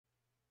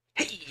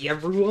Hey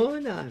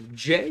everyone, I'm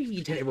Jay.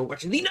 Today we're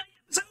watching the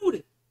 9th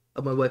episode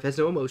of My Wife Has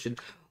No Emotion.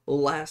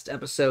 Last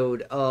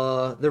episode,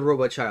 the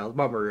robot child,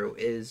 Mamoru,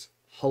 is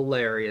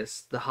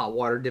hilarious. The hot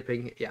water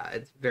dipping, yeah,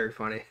 it's very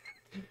funny.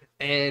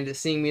 And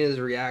seeing Mina's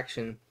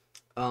reaction,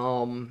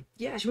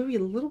 yeah, she might be a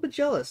little bit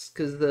jealous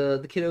because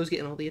the kiddo's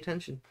getting all the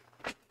attention.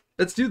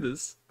 Let's do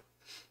this.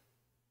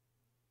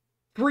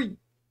 3,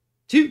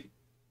 2,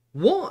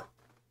 1,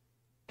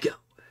 go.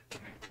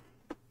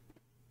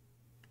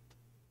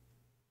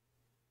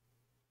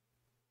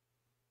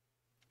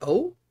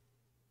 Oh?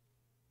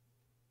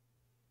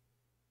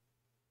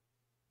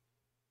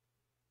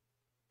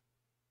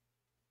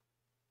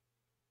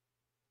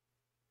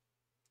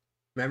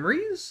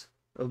 Memories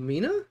of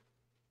Mina?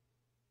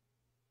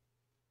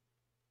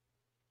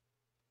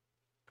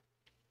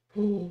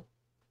 Oh.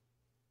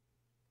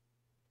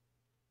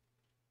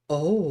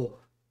 Oh.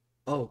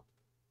 Oh.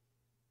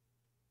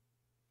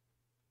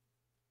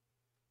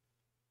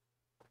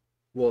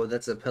 Whoa,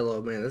 that's a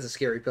pillow, man. That's a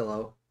scary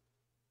pillow.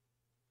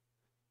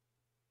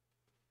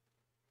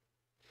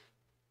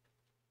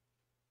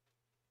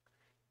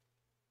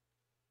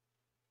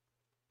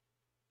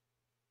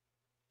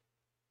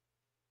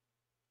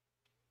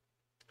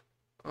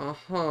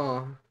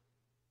 Uh-huh.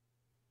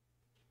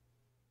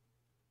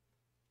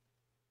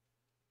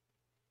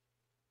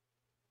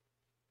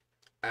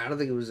 I don't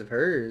think it was of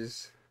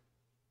hers.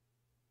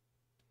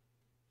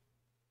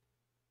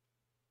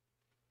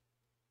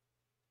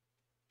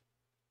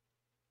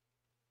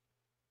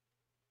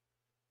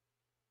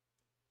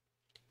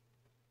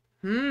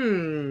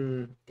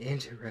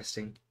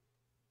 Interesting.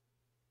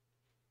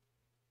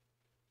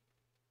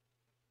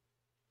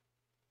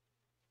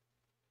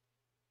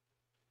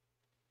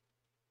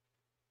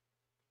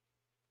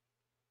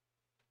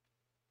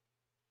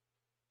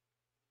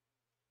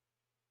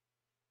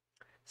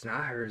 It's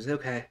not hers.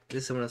 Okay.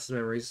 This is someone else's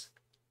memories.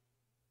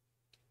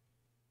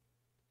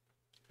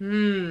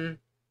 Hmm.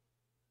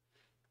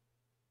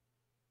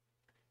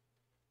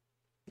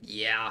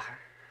 Yeah.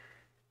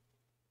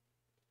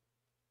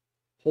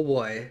 Oh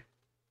boy.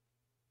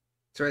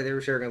 That's right, they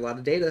were sharing a lot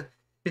of data.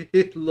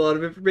 A lot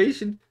of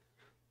information.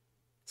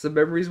 Some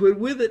memories went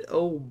with it.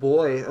 Oh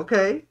boy.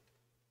 Okay.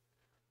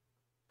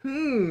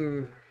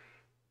 Hmm.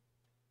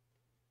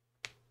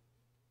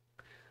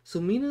 So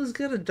Mina's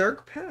got a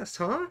dark past,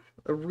 huh?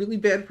 A really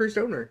bad first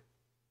owner.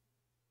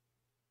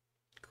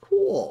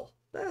 Cool.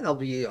 That'll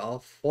be a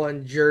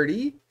fun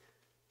journey.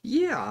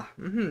 Yeah.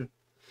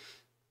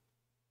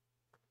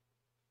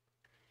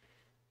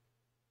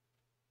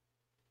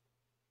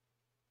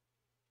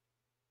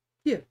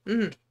 Yeah.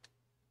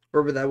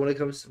 Remember that when it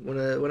comes when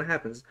it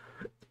happens.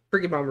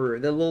 Freaking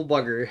Mamoru, that little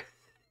bugger,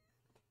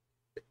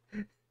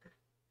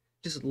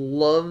 just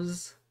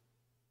loves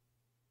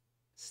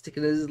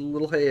sticking his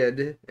little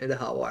hand into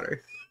hot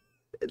water.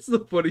 It's the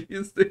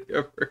funniest thing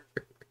ever.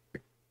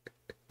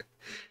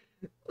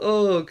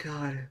 Oh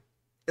god.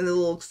 And the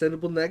little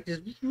extendable neck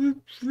just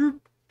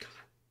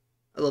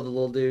I love the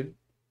little dude.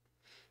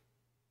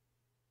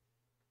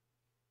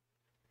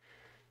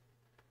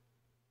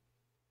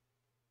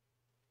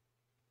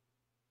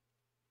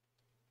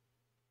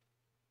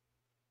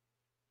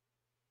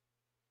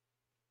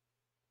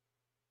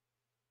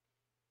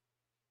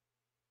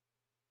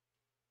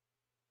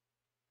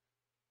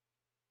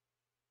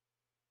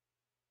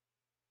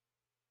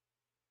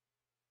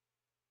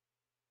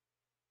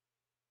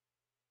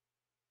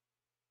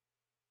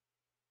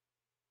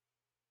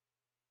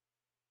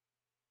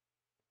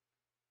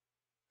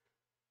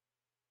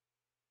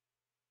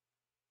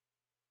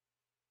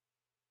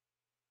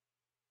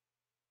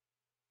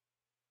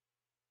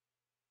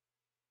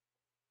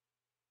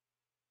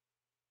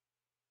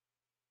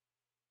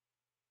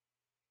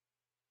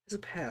 It's a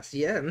pass,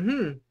 yeah.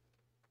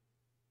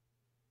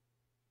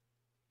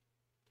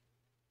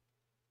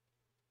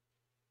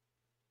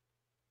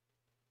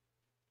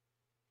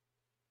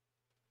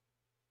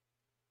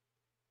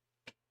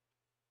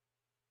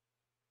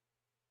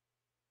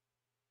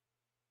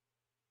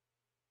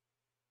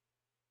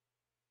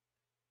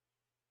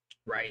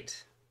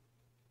 Right.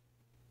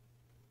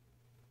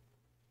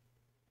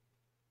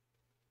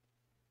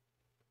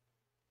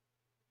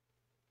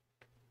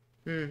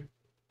 Hmm.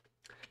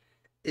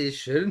 It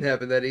shouldn't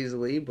happen that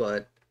easily,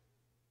 but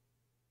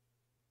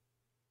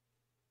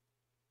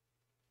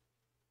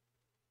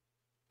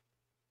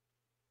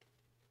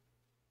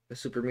the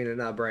Super Mina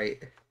not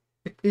bright.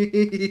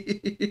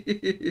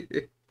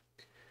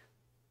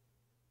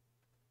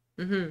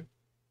 hmm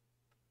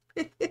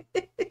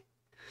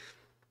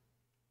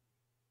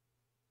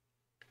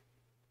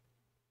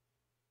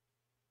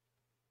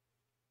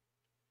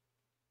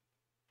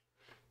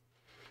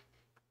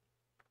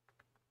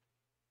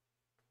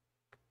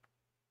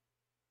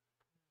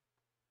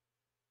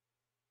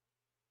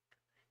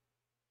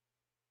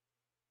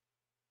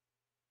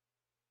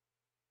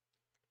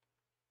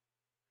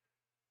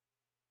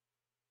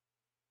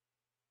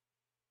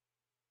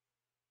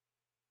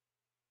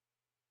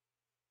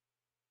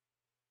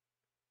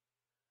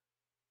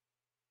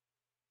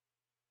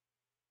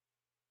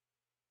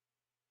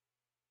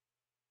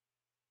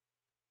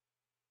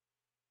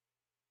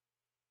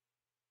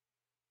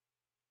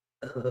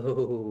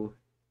Oh.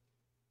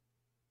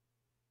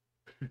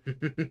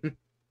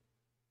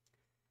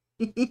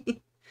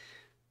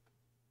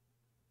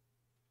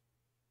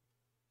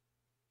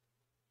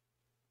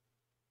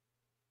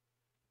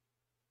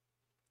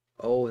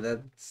 Oh,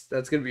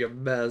 that's gonna be a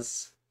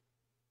mess.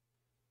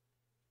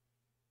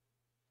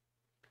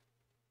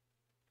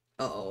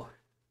 Uh-oh.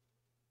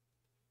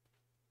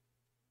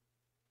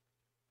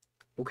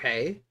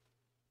 Okay.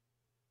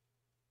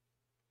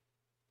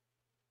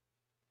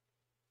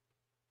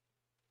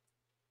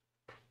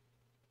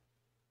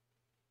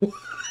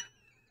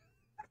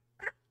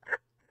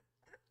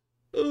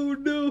 Oh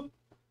no.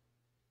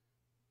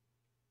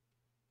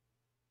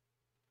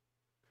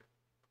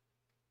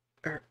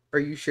 Are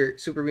you sure,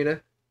 Super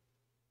Mina?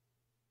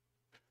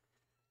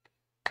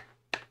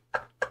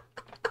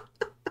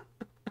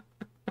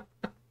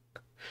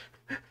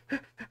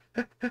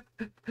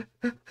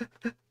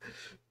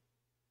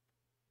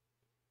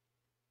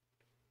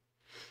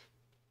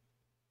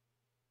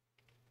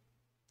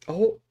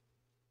 Oh.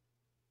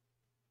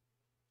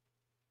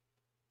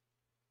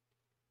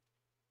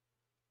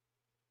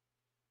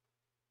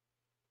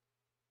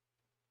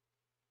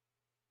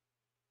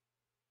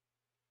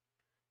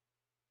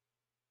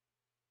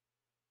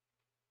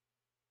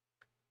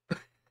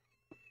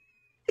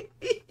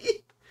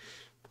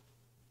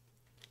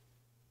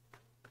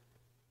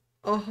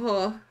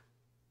 Uh-huh.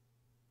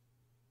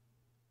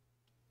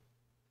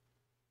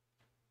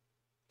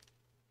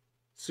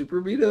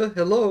 Super Mina,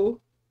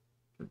 hello.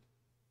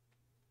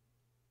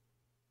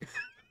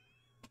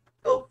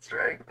 Oh,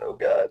 strength. Oh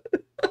god.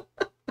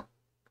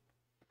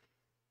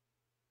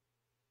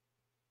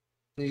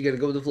 You gotta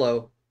go with the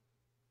flow.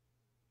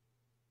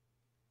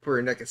 Before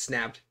your neck gets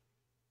snapped.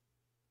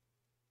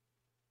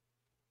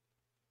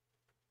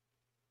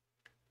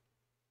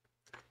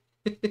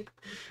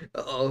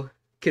 Uh-oh.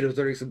 Kiddo's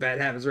learning some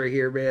bad habits right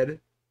here, man.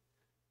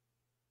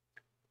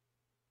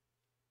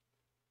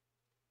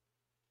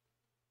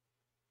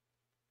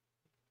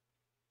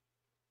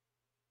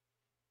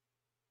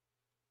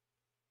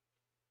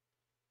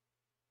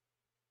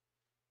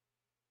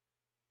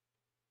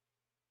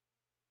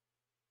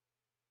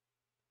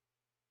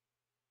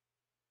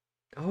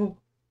 Oh.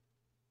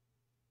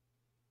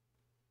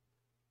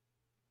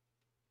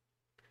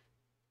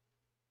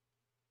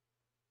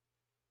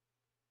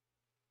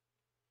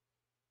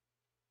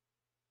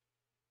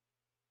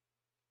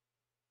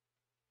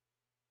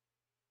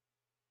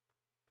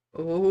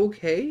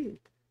 Okay.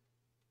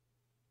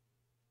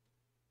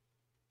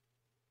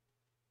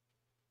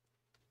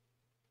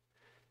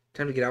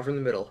 Time to get out from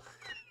the middle.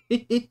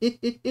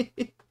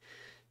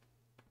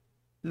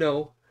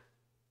 No.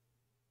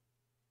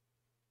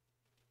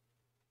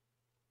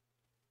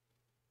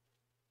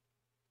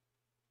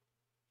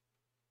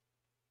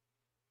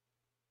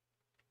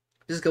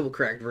 Just a couple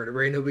cracked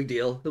vertebrae, no big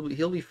deal.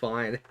 He'll be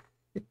fine.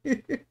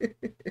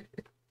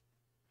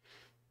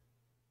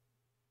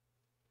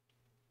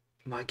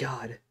 My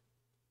God.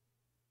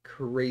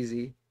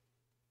 Crazy.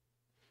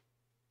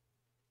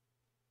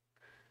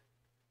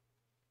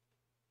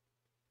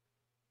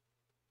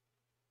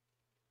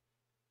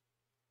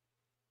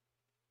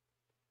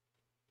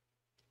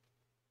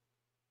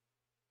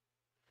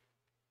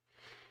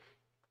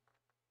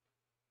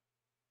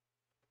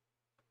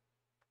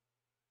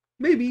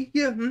 Maybe,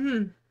 yeah.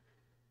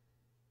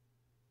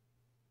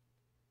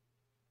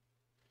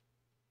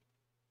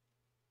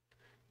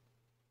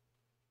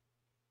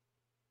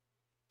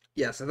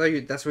 Yes, I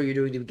thought that's what you're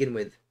doing to begin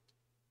with.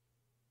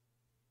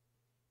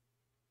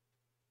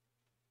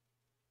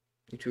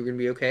 You two are gonna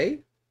be okay?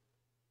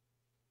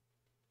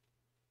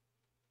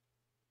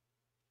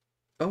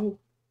 Oh.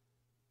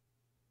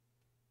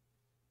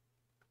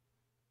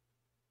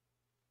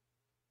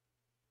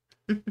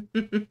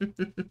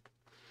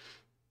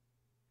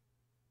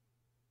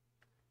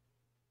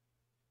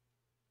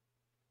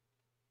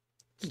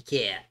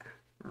 Yeah.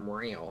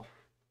 Real.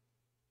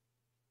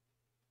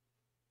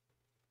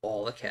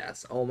 All the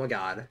cats. Oh my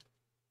God.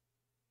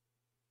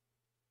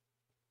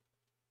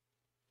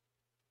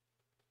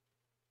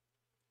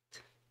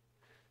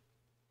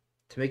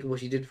 To make what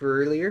she did for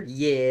earlier?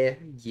 Yeah,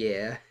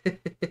 yeah.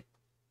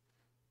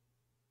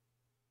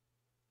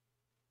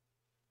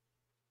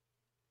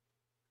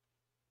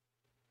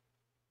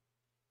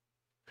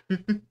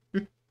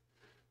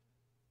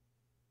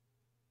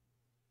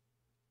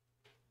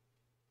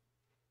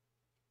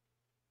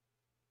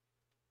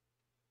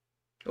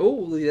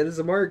 Holy, that is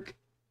a mark.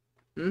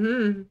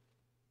 Mm-hmm.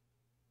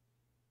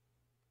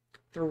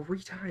 3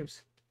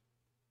 times.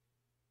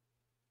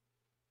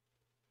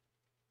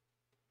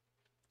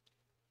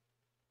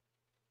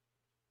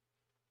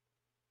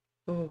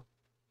 Oh,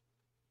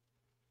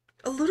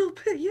 a little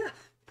bit, yeah.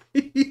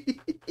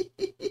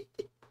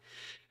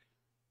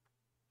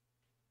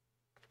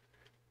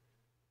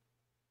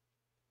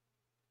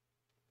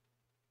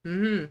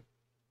 Mm-hmm.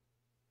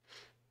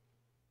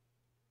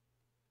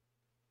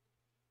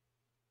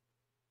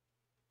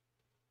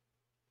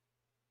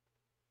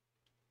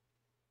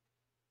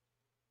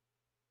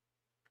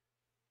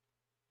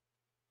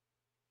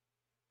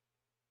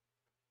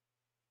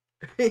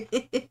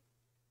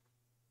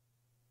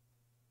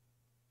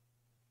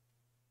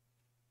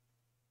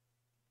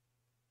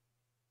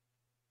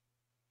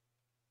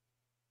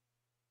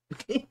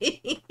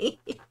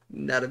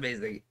 Not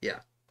amazing. Yeah.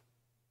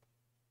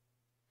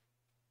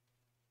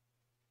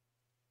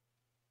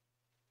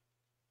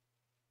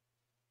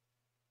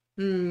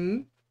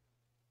 Hmm.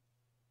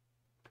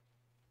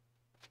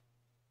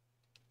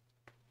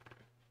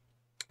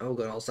 Oh,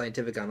 got all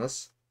scientific on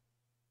us.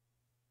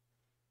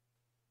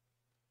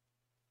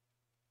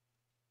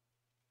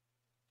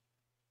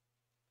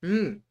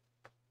 Hmm.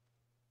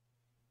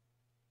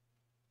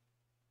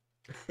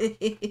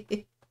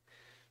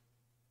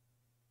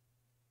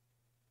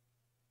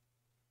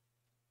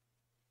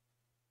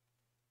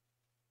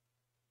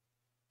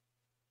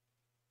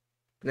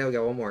 Now we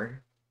got one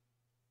more.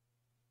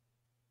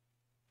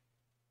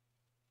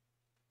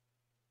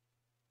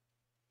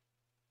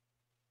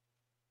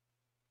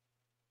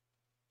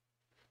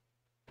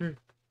 Hmm.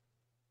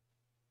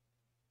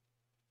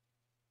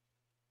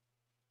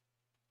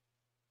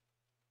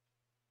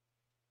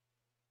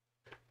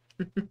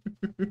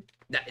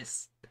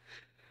 Nice.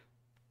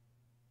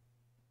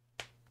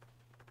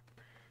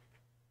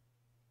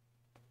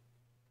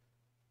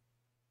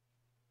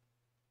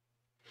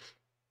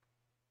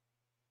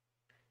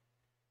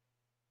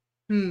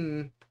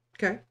 Hmm.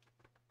 Okay.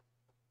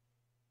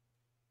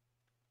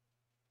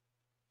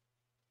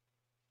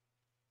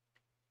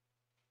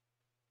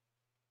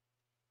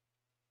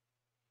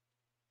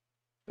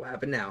 What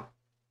happened now?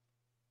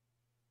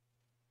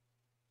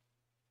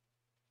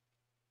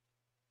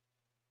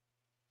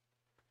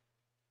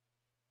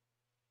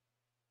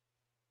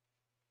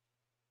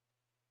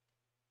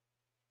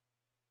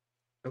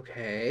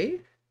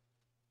 Okay.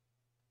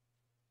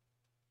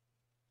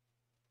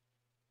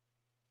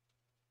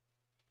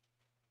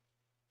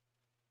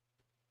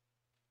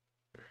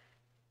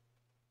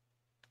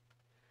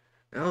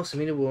 Oh, so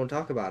Mina won't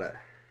talk about it.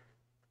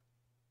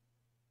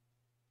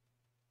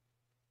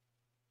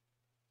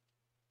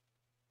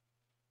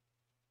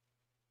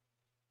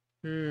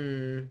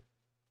 Hmm.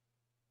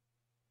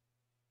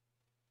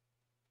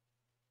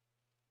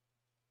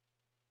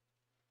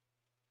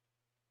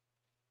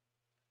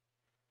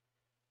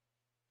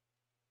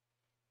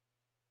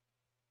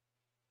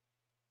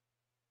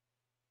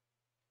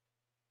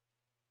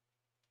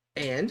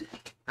 And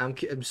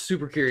I'm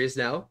super curious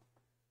now.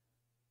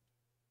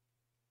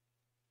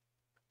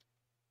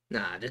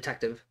 Nah,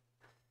 detective.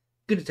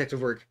 Good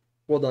detective work.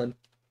 Well done.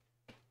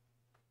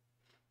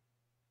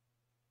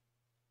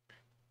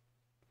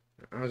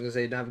 I was gonna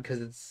say not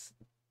because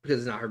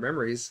it's not her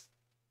memories.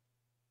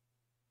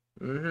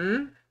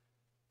 Mm-hmm.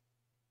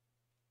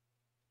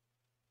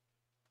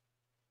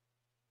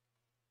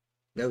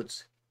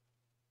 Notes.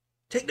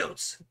 Take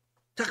notes.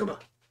 Takuma.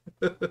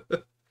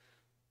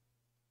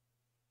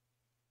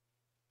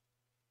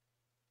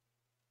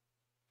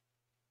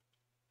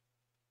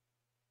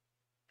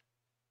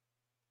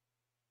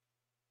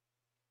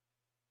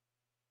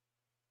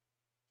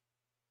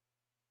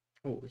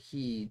 Oh,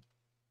 he's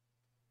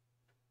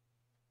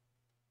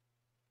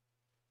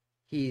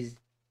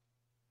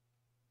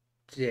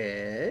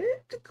dead?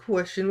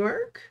 Question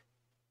mark?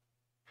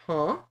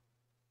 Huh?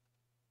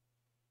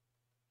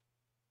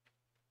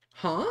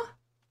 Huh?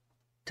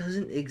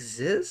 Doesn't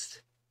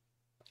exist?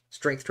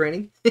 Strength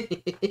training?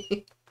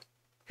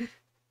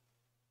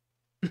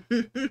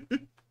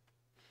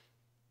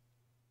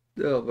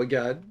 Oh my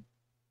god.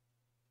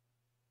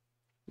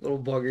 Little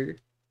bugger.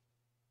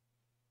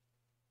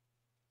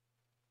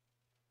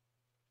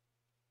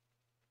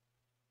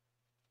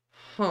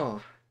 Huh.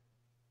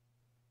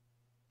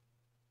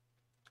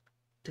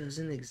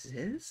 Doesn't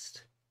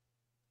exist?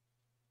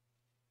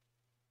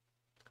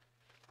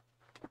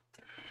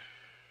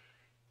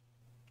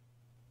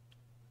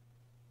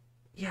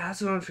 Yeah,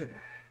 that's what I'm trying.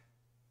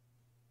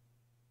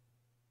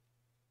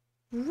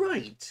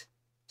 Right.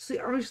 So they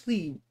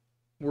obviously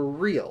were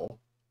real.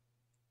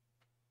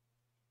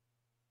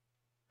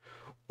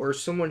 Or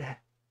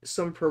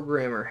some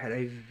programmer had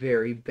a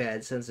very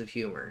bad sense of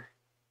humor.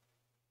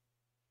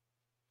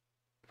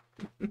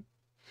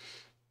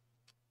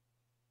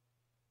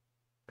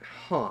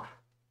 Huh.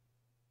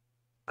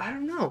 I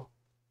don't know.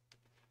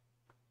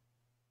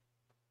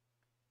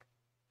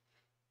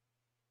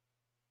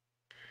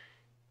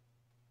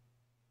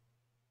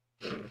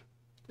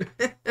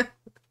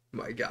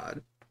 My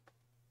god.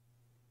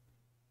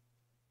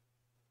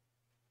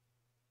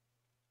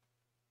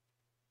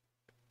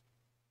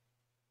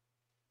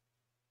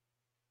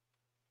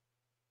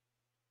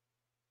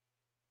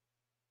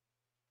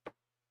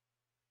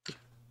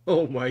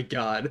 Oh my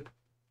god.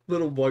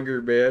 Little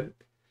bugger, man.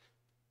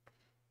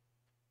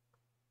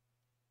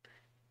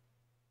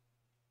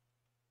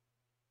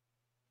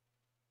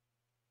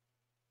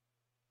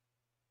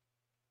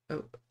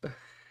 Oh,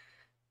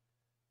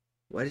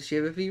 why does she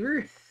have a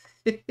fever?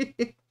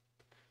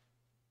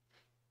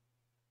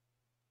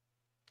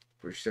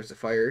 Where she starts a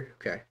fire.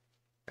 Okay.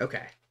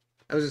 Okay.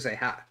 I was gonna say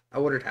how. I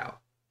wondered how.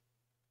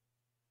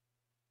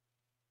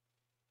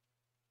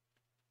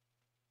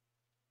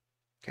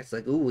 Cat's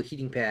like, ooh, a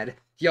heating pad.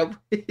 Yup.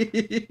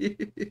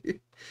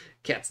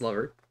 Cat's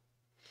lover.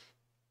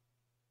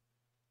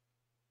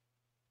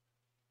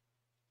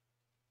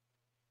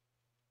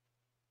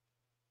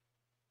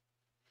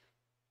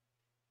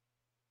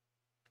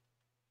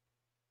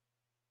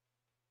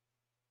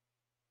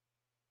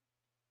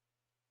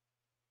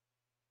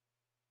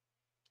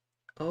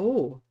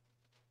 Oh.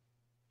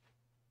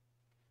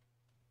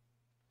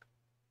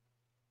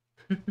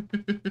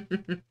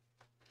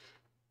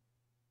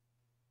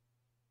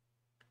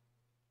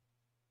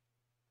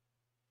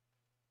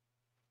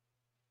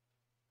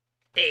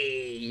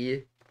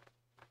 Hey.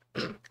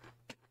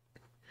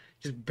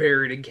 Just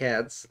buried in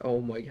cats. Oh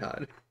my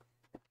god.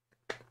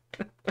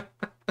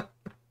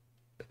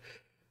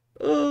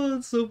 Oh,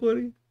 it's so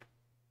funny.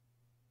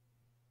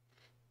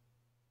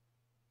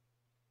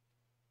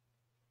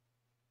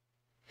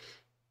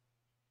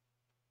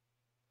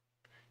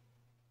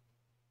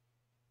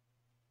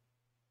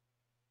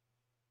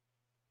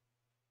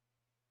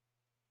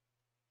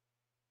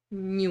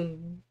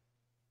 Nyum.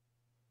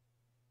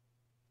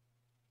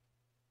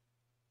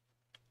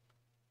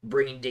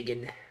 Brain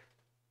digging.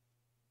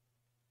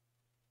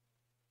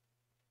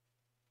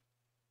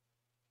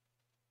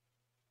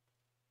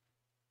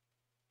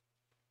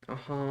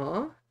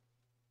 Uh-huh.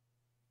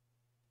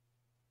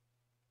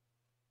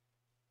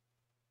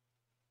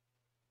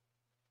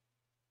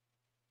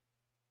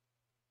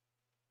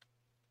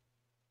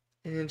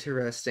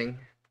 Interesting.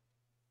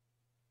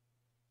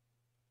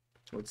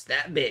 Oh, it's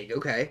that big.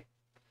 Okay.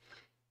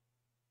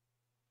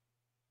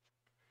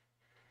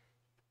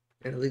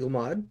 An illegal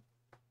mod?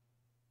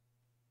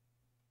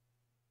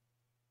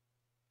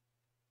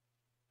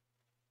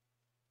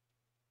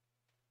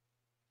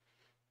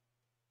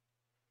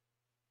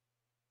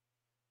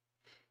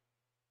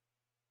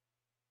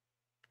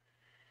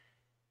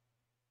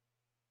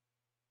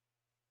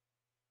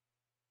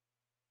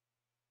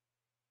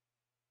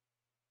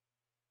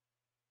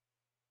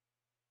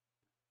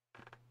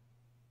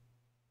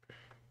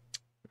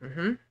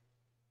 Mm-hmm.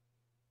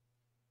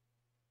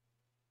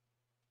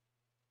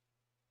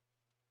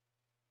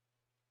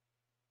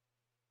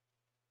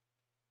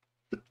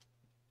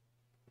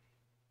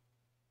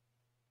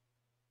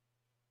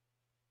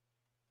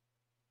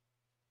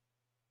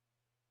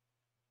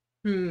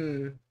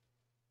 Hmm.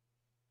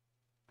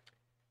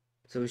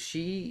 So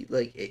she,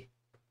 like,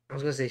 I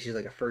was gonna say she's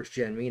like a first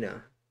gen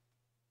Mina.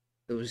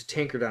 It was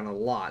tinkered on a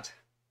lot.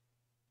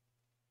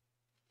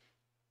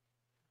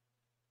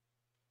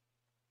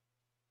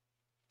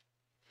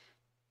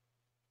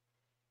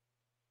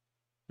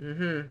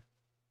 Mm-hmm.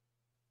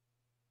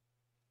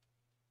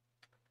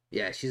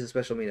 Yeah, she's a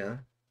special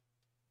Mina.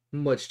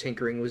 Much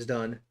tinkering was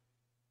done.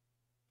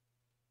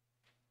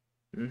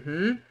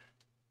 Mm-hmm.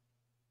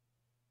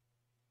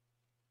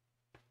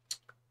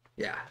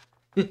 Yeah.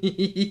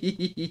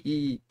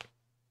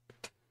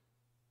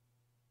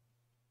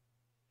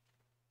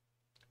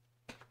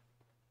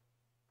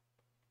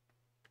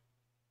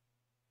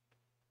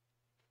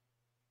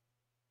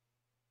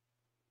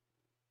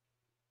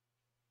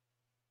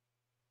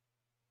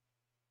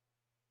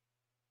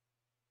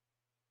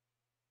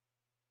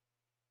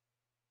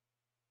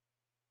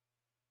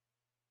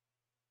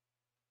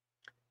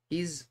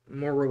 He's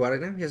more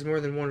robotic now. He has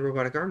more than one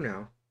robotic arm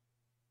now.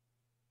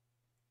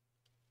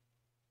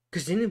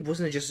 Because then it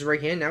wasn't just his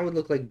right hand. Now it would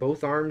look like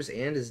both arms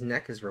and his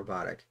neck is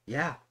robotic.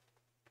 Yeah.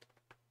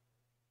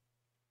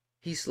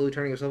 He's slowly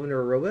turning himself into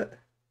a robot.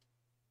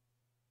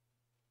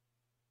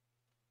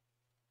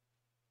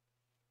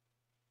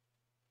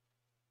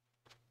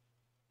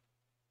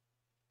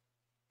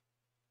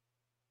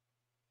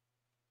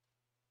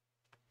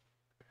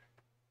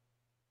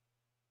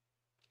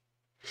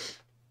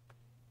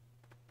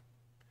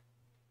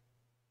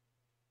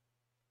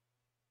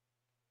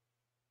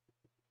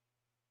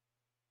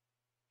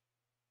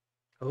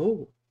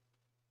 Oh.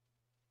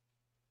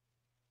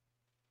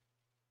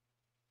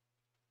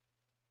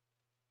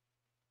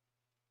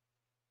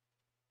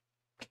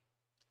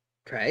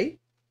 Okay.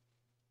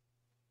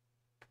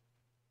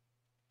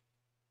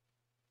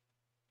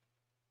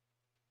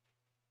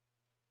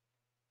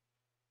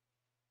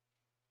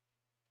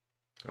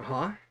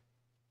 Uh-huh.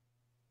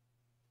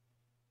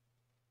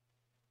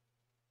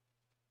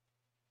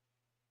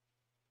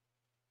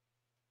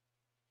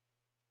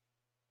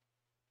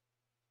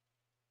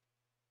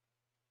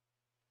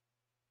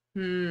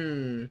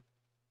 Hmm.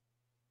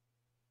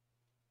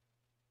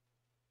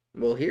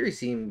 Well, here he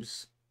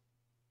seems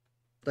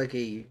like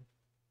a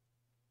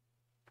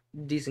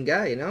decent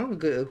guy, you know? A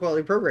good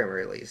quality programmer,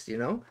 at least, you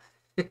know?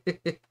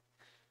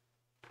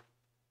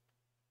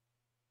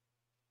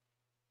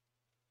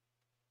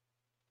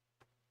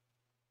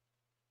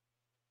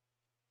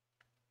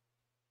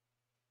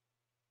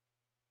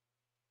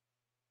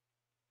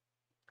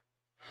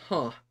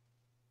 Huh.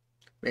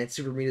 Man,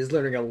 Super Mean is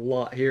learning a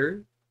lot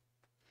here.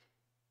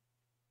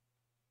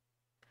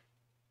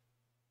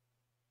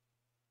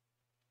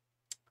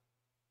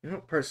 You know,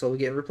 parts slowly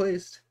getting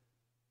replaced.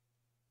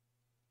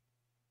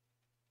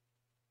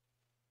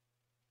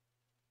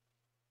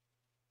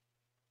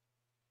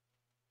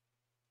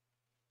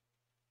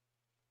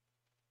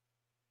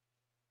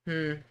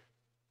 Hmm.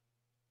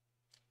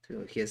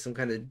 So he has some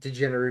kind of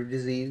degenerative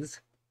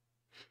disease.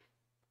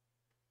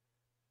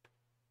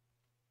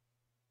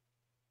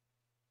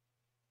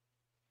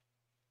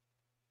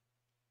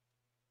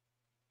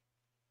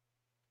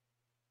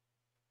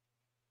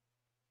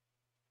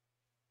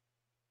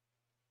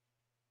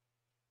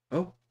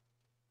 Oh.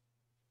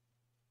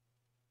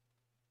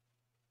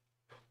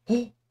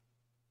 Oh,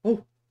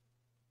 oh.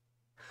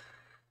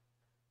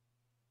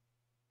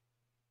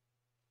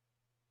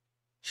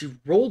 She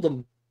rolled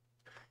him.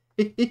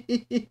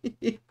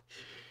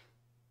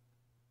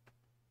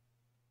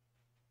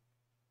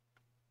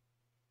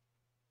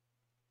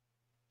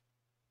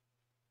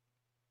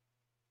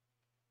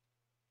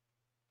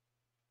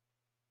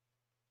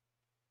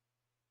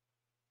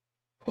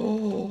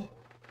 Oh,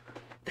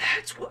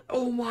 that's what.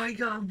 Oh my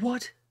god,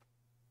 what?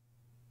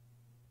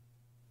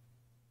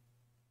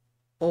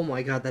 Oh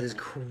my god, that is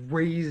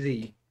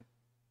crazy.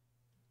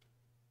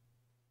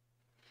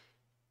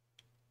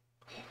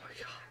 Oh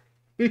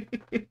my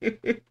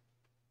god.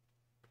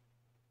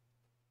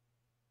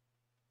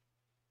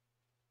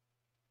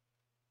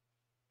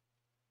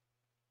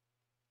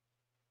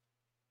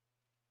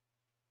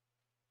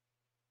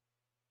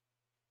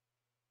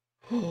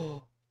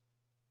 Oh,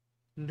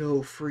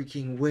 no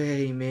freaking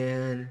way,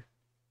 man.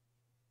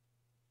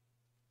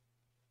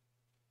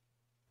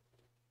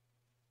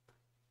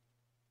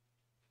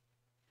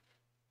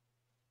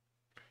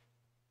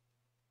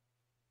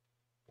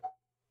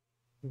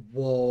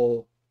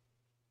 Whoa.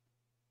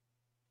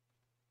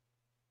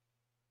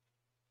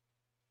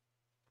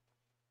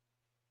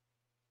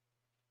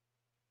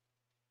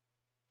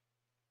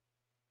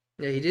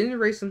 Yeah, he didn't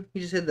erase them. He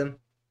just hid them.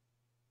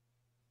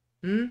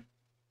 Hmm?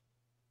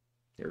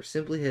 They were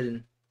simply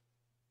hidden.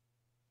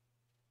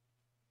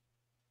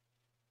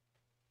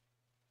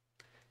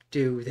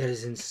 Dude, that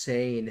is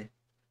insane.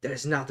 That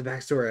is not the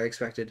backstory I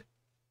expected.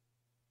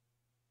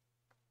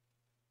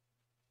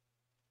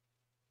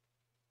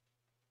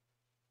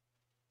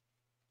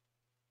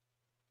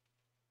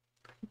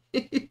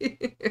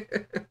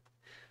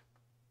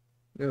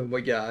 Oh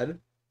my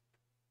god.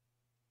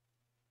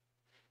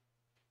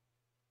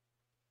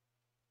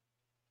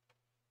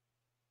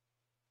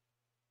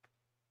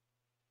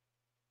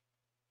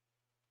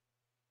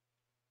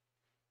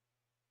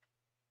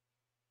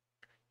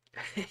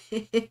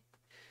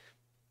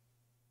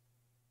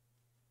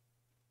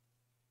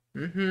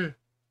 Mm-hmm.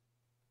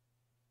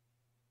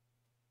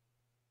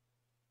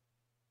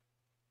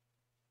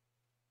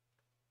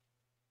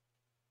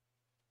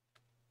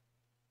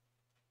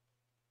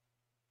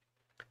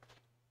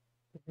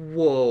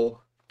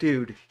 Whoa.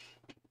 Dude,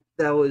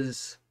 that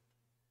was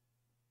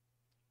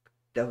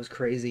that was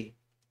crazy.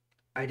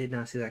 I did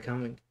not see that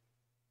coming.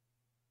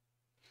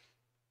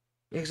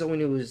 Yeah, because all we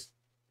knew was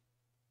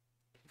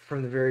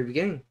from the very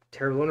beginning.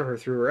 Terrible owner her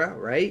threw her out,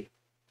 right?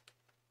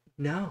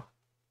 No.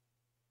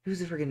 He was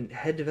the freaking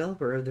head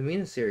developer of the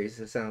Mina series,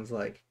 it sounds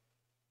like.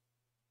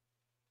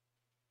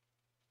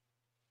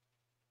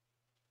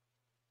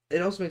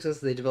 It also makes sense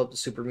that they developed the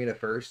Super Mina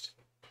first.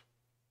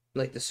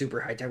 Like the super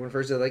high tech one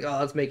first. They're like, oh,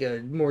 let's make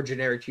a more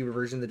generic tuber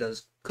version that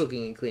does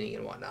cooking and cleaning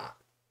and whatnot.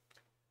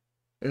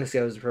 And this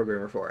guy was the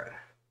programmer for it.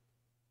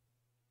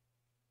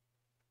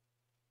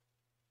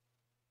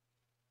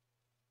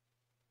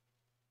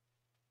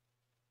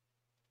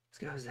 This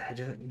guy was the head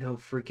of it. No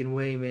freaking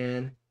way,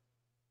 man.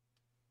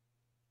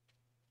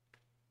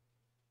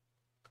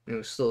 And it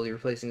was slowly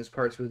replacing his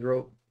parts with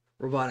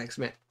robotics,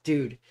 man.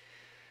 Dude.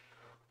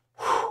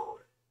 Whew.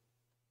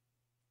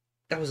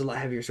 That was a lot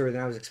heavier story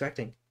than I was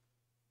expecting.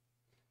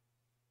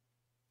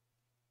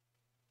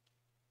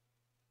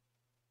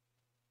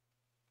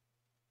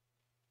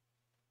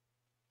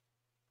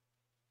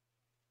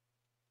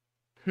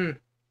 Hmm.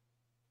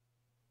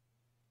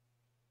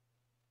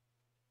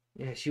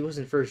 Yeah, she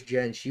wasn't first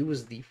gen. She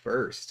was the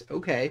first.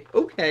 Okay.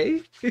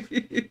 Okay.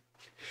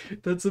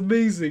 That's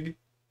amazing.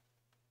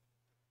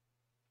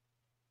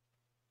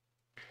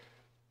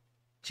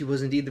 She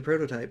was indeed the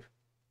prototype.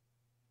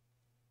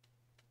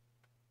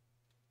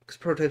 Because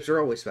prototypes are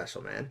always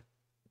special, man.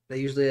 They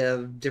usually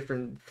have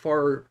different,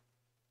 far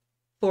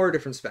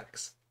different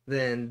specs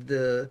than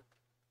the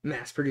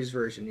mass-produced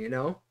version. You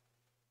know,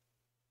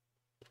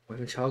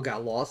 when a child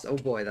got lost. Oh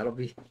boy, that'll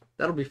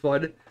be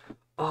fun.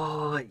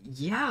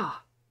 Yeah.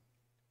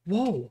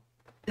 Whoa,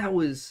 that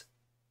was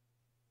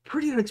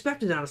pretty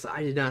unexpected. Honestly,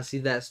 I did not see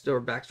that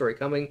backstory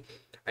coming.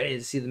 I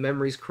didn't see the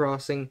memories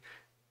crossing.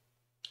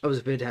 That was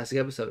a fantastic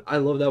episode. I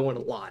love that one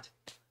a lot.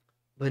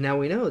 But now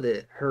we know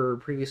that her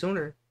previous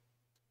owner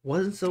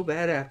wasn't so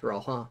bad after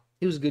all, huh?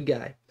 He was a good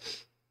guy.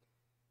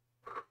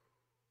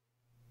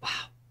 Wow.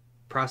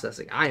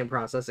 Processing. I am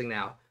processing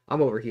now.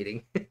 I'm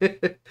overheating.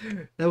 That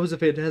was a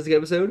fantastic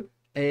episode,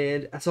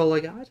 and that's all I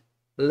got.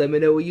 Let me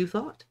know what you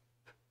thought.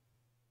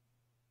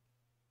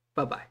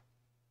 Bye bye.